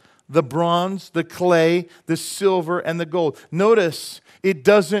iron, the bronze, the clay, the silver, and the gold. Notice, it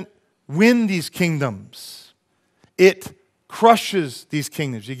doesn't win these kingdoms. It crushes these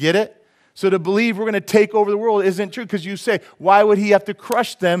kingdoms. You get it? So to believe we're going to take over the world isn't true, because you say, why would he have to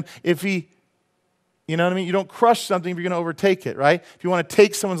crush them if he, you know what I mean? You don't crush something if you're going to overtake it, right? If you want to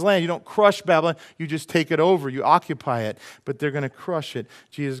take someone's land, you don't crush Babylon, you just take it over, you occupy it. But they're going to crush it.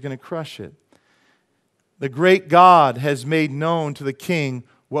 Jesus is going to crush it. The great God has made known to the king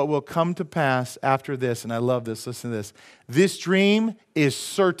what will come to pass after this. And I love this. Listen to this. This dream is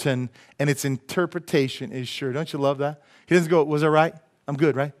certain and its interpretation is sure. Don't you love that? He doesn't go, was I right? I'm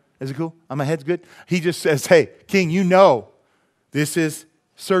good, right? Is it cool? My head's good? He just says, hey, king, you know this is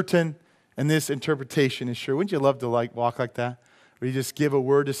certain and this interpretation is sure. Wouldn't you love to walk like that? Where you just give a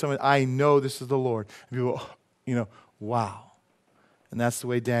word to someone, I know this is the Lord. And people, wow. And that's the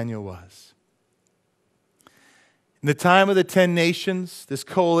way Daniel was. In the time of the 10 nations, this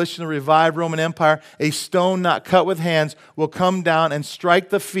coalition of revived Roman Empire, a stone not cut with hands will come down and strike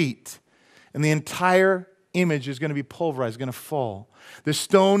the feet, and the entire image is going to be pulverized, going to fall. The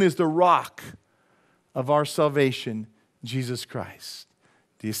stone is the rock of our salvation, Jesus Christ.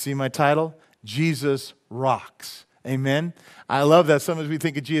 Do you see my title? Jesus Rocks. Amen? I love that. Sometimes we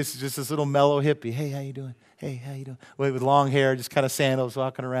think of Jesus as just this little mellow hippie. Hey, how you doing? Hey, how you doing? With long hair, just kind of sandals,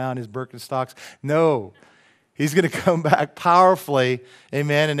 walking around, his Birkenstocks. No. He's going to come back powerfully,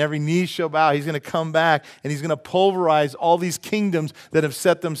 amen, and every knee shall bow. He's going to come back, and he's going to pulverize all these kingdoms that have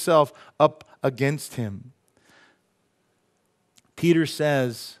set themselves up against him. Peter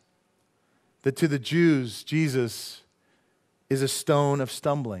says that to the Jews, Jesus is a stone of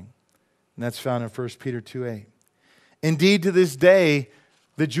stumbling, and that's found in 1 Peter 2:8. Indeed, to this day,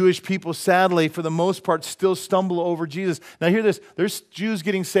 the Jewish people, sadly, for the most part, still stumble over Jesus. Now hear this, there's Jews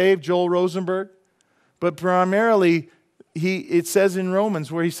getting saved, Joel Rosenberg. But primarily, it says in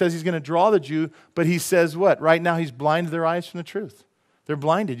Romans where he says he's going to draw the Jew, but he says what? Right now he's blinded their eyes from the truth. They're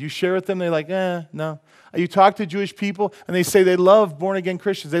blinded. You share with them, they're like, no. You talk to Jewish people, and they say they love born-again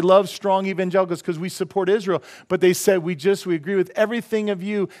Christians. They love strong evangelicals because we support Israel. But they said, we agree with everything of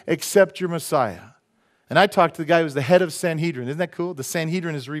you except your Messiah. And I talked to the guy who was the head of Sanhedrin. Isn't that cool? The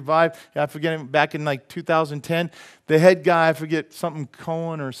Sanhedrin is revived. I forget him, back in like 2010. The head guy, I forget, something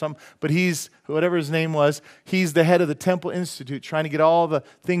Cohen or something, but he's, whatever his name was, he's the head of the Temple Institute, trying to get all the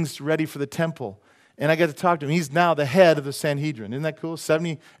things ready for the temple. And I got to talk to him. He's now the head of the Sanhedrin. Isn't that cool?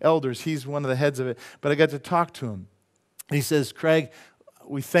 70 elders. He's one of the heads of it. But I got to talk to him. And he says, Craig,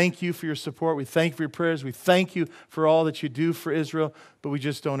 we thank you for your support. We thank you for your prayers. We thank you for all that you do for Israel, but we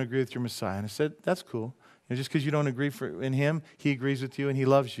just don't agree with your Messiah. And I said, that's cool. Just because you don't agree in him, he agrees with you and he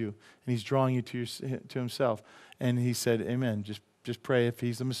loves you and he's drawing you to himself. And he said, amen. Just pray if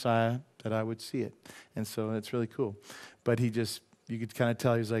he's the Messiah that I would see it. And so it's really cool. But you could kind of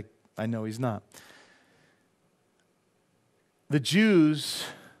tell he's like, I know he's not. The Jews,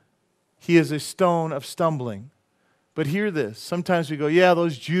 he is a stone of stumbling. But hear this. Sometimes we go, yeah,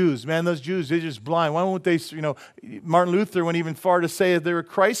 those Jews, they're just blind. Why won't they, Martin Luther went even far to say that they were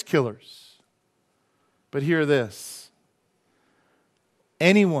Christ killers. But hear this.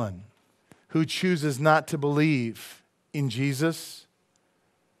 Anyone who chooses not to believe in Jesus,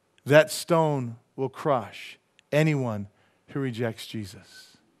 that stone will crush anyone who rejects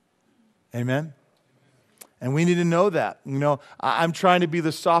Jesus. Amen? And we need to know that. I'm trying to be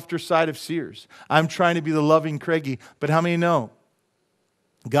the softer side of Sears. I'm trying to be the loving Craigie. But how many know?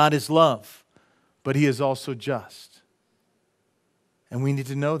 God is love, but he is also just. And we need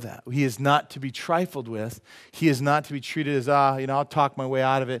to know that. He is not to be trifled with. He is not to be treated as, I'll talk my way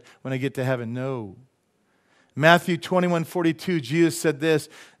out of it when I get to heaven. No. Matthew 21:42, Jesus said this.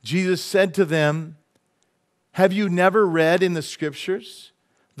 Jesus said to them, have you never read in the scriptures,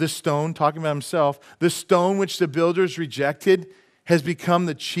 the stone, talking about himself, the stone which the builders rejected has become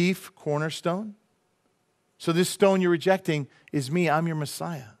the chief cornerstone? So this stone you're rejecting is me. I'm your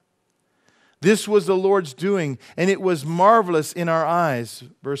Messiah. This was the Lord's doing, and it was marvelous in our eyes.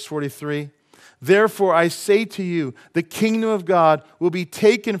 Verse 43, Therefore, I say to you, the kingdom of God will be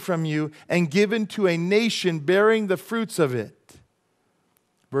taken from you and given to a nation bearing the fruits of it.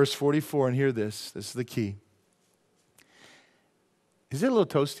 Verse 44, and hear this. This is the key. Is it a little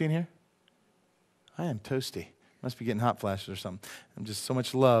toasty in here? I am toasty. Must be getting hot flashes or something. I'm just so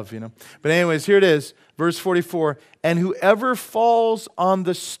much love, But anyways, here it is. Verse 44, and whoever falls on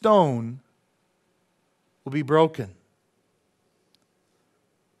the stone will be broken.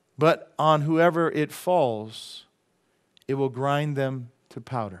 But on whoever it falls, it will grind them to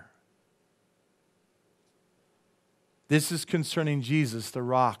powder. This is concerning Jesus, the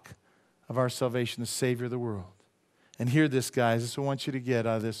rock of our salvation, the Savior of the world. And hear this, guys. This is what I want you to get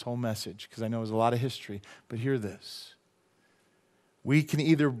out of this whole message, because I know there's a lot of history, but hear this. We can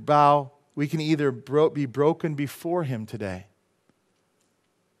either be broken before Him today,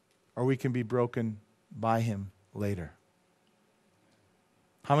 or we can be broken by Him later.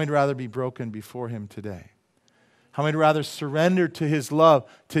 How many would rather be broken before Him today? How many would rather surrender to His love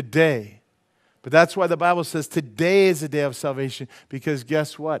today? But that's why the Bible says today is the day of salvation, because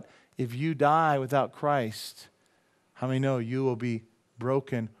guess what? If you die without Christ, how many know you will be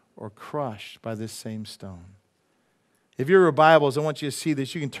broken or crushed by this same stone? If you're your Bibles, I want you to see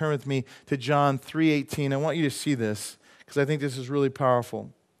this. You can turn with me to John 3:18. I want you to see this because I think this is really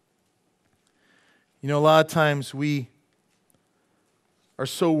powerful. A lot of times we are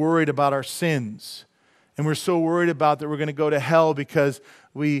so worried about our sins, and we're so worried about that we're going to go to hell because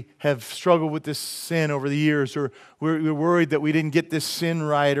we have struggled with this sin over the years, or we're worried that we didn't get this sin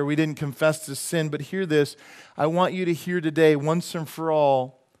right, or we didn't confess this sin. But hear this. I want you to hear today, once and for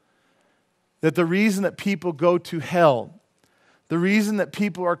all, that the reason that people go to hell, the reason that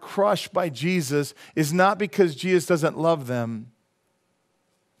people are crushed by Jesus is not because Jesus doesn't love them,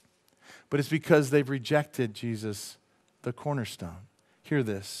 but it's because they've rejected Jesus, the cornerstone. Hear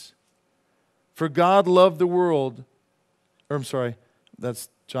this. For God loved the world, that's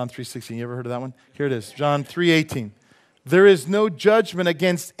John 3:16. You ever heard of that one? Here it is, John 3:18. There is no judgment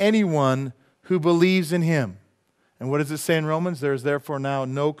against anyone who believes in Him. And what does it say in Romans? There is therefore now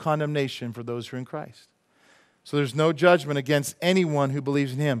no condemnation for those who are in Christ. So there's no judgment against anyone who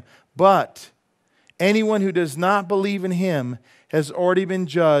believes in Him. But anyone who does not believe in Him has already been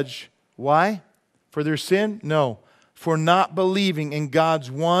judged. Why? For their sin? No. For not believing in God's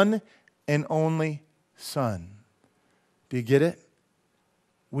one and only Son. Do you get it?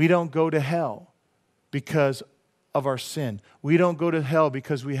 We don't go to hell because of our sin. We don't go to hell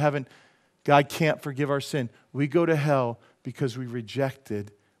because God can't forgive our sin. We go to hell because we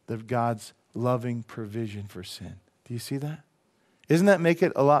rejected God's loving provision for sin. Do you see that? Doesn't that make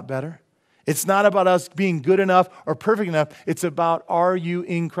it a lot better? It's not about us being good enough or perfect enough. It's about, are you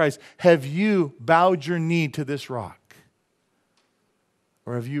in Christ? Have you bowed your knee to this rock?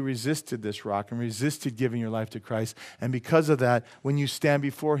 Or have you resisted this rock and resisted giving your life to Christ? And because of that, when you stand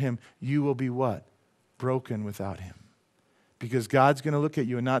before Him, you will be what? Broken without Him. Because God's going to look at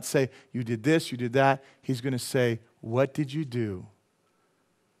you and not say, you did this, you did that. He's going to say, what did you do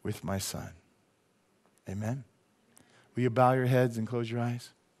with my Son? Amen? Will you bow your heads and close your eyes?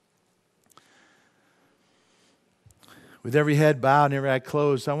 With every head bowed and every eye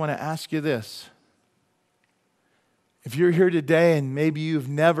closed, I want to ask you this. If you're here today and maybe you've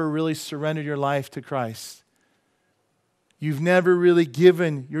never really surrendered your life to Christ, you've never really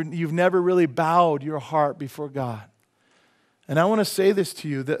you've never really bowed your heart before God. And I want to say this to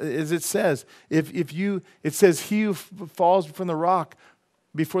you, that as it says, it says, he who falls from the rock,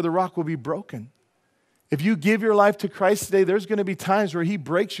 before the rock will be broken. If you give your life to Christ today, there's going to be times where He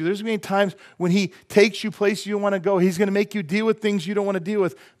breaks you. There's going to be times when He takes you places you don't want to go. He's going to make you deal with things you don't want to deal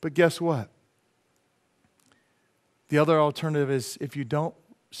with. But guess what? The other alternative is if you don't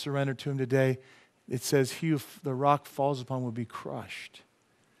surrender to Him today, it says he who the rock falls upon will be crushed.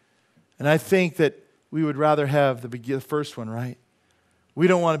 And I think that we would rather have the first one, right? We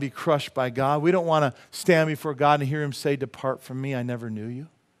don't want to be crushed by God. We don't want to stand before God and hear Him say, depart from me, I never knew you,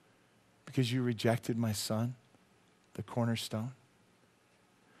 because you rejected my Son, the cornerstone.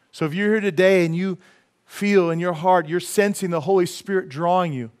 So if you're here today and you feel in your heart, you're sensing the Holy Spirit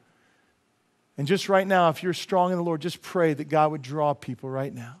drawing you, and just right now, if you're strong in the Lord, just pray that God would draw people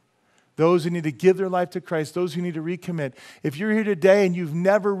right now. Those who need to give their life to Christ, those who need to recommit. If you're here today and you've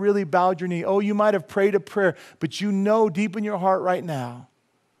never really bowed your knee, you might have prayed a prayer, but you know deep in your heart right now,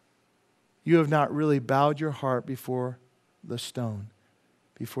 you have not really bowed your heart before the stone,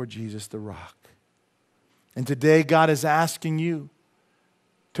 before Jesus, the rock. And today, God is asking you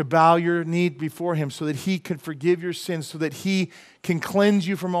to bow your knee before Him so that He can forgive your sins, so that He can cleanse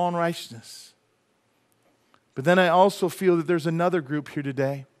you from all unrighteousness. But then I also feel that there's another group here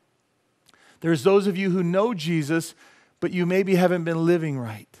today There's those of you who know Jesus, but you maybe haven't been living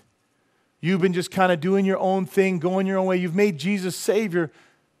right. You've been just kind of doing your own thing, going your own way. You've made Jesus Savior,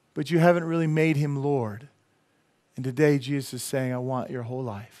 but you haven't really made Him Lord. And today Jesus is saying, I want your whole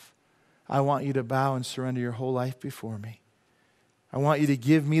life. I want you to bow and surrender your whole life before me. I want you to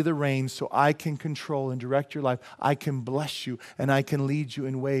give me the reins so I can control and direct your life. I can bless you and I can lead you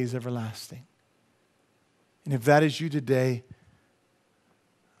in ways everlasting. And if that is you today,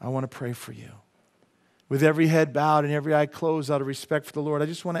 I want to pray for you. With every head bowed and every eye closed out of respect for the Lord, I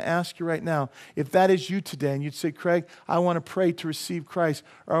just want to ask you right now, if that is you today and you'd say, Craig, I want to pray to receive Christ,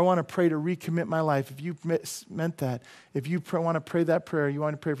 or I want to pray to recommit my life. If you meant that, if you want to pray that prayer, you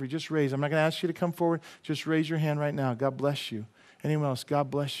want to pray for you, just raise. I'm not going to ask you to come forward. Just raise your hand right now. God bless you. Anyone else? God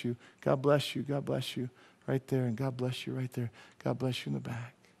bless you. God bless you. God bless you. Right there. And God bless you right there. God bless you in the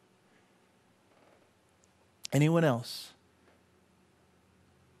back. Anyone else?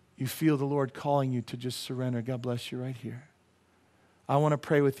 You feel the Lord calling you to just surrender. God bless you right here. I want to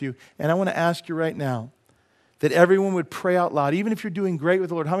pray with you. And I want to ask you right now that everyone would pray out loud. Even if you're doing great with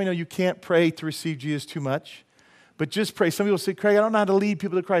the Lord. How many know you can't pray to receive Jesus too much? But just pray. Some people say, Craig, I don't know how to lead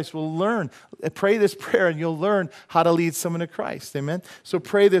people to Christ. Well, learn. Pray this prayer and you'll learn how to lead someone to Christ. Amen? So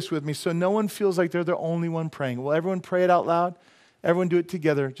pray this with me so no one feels like they're the only one praying. Will everyone pray it out loud? Everyone do it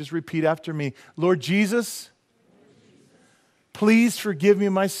together. Just repeat after me. Lord Jesus, please forgive me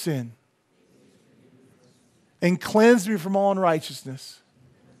my sin and cleanse me from all unrighteousness.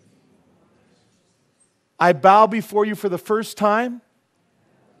 I bow before you for the first time,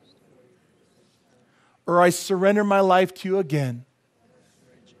 or I surrender my life to you again.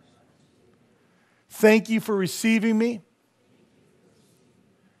 Thank you for receiving me.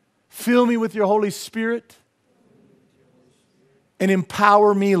 Fill me with your Holy Spirit and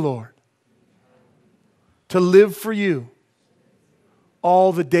empower me, Lord, to live for you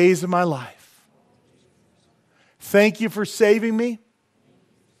all the days of my life. Thank you for saving me.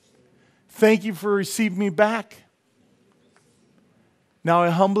 Thank you for receiving me back. Now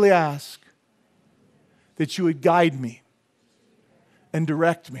I humbly ask that you would guide me and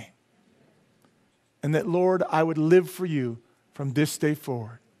direct me. And that, Lord, I would live for you from this day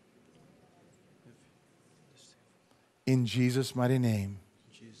forward. In Jesus' mighty name.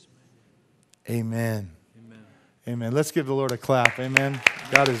 Amen. Amen. Let's give the Lord a clap. Amen.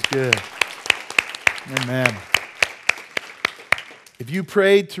 God is good. Amen. If you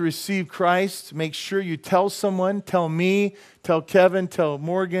prayed to receive Christ, make sure you tell someone. Tell me, tell Kevin, tell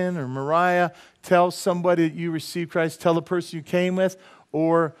Morgan or Mariah. Tell somebody that you received Christ. Tell the person you came with.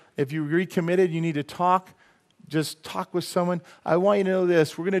 Or if you recommitted, you need to talk. Just talk with someone. I want you to know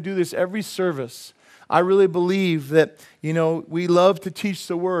this. We're going to do this every service. I really believe that, we love to teach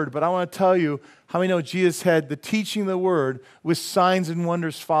the Word, but I want to tell you, how many know Jesus had the teaching of the Word with signs and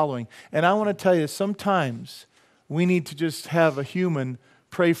wonders following? And I want to tell you, sometimes we need to just have a human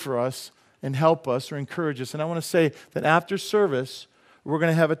pray for us and help us or encourage us. And I want to say that after service, we're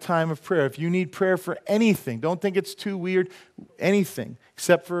going to have a time of prayer. If you need prayer for anything, don't think it's too weird, anything,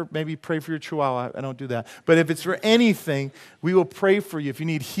 except for maybe pray for your chihuahua. I don't do that. But if it's for anything, we will pray for you. If you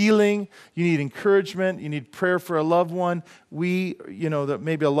need healing, you need encouragement, you need prayer for a loved one, that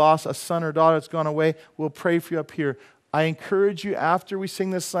maybe a son or daughter that's gone away, we'll pray for you up here. I encourage you after we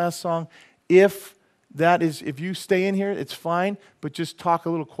sing this last song, if you stay in here, it's fine, but just talk a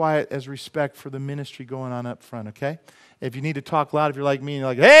little quiet as respect for the ministry going on up front, okay? If you need to talk loud, if you're like me and you're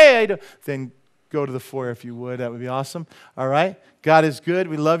like, hey, then go to the foyer if you would. That would be awesome. All right? God is good.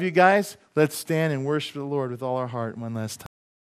 We love you guys. Let's stand and worship the Lord with all our heart one last time.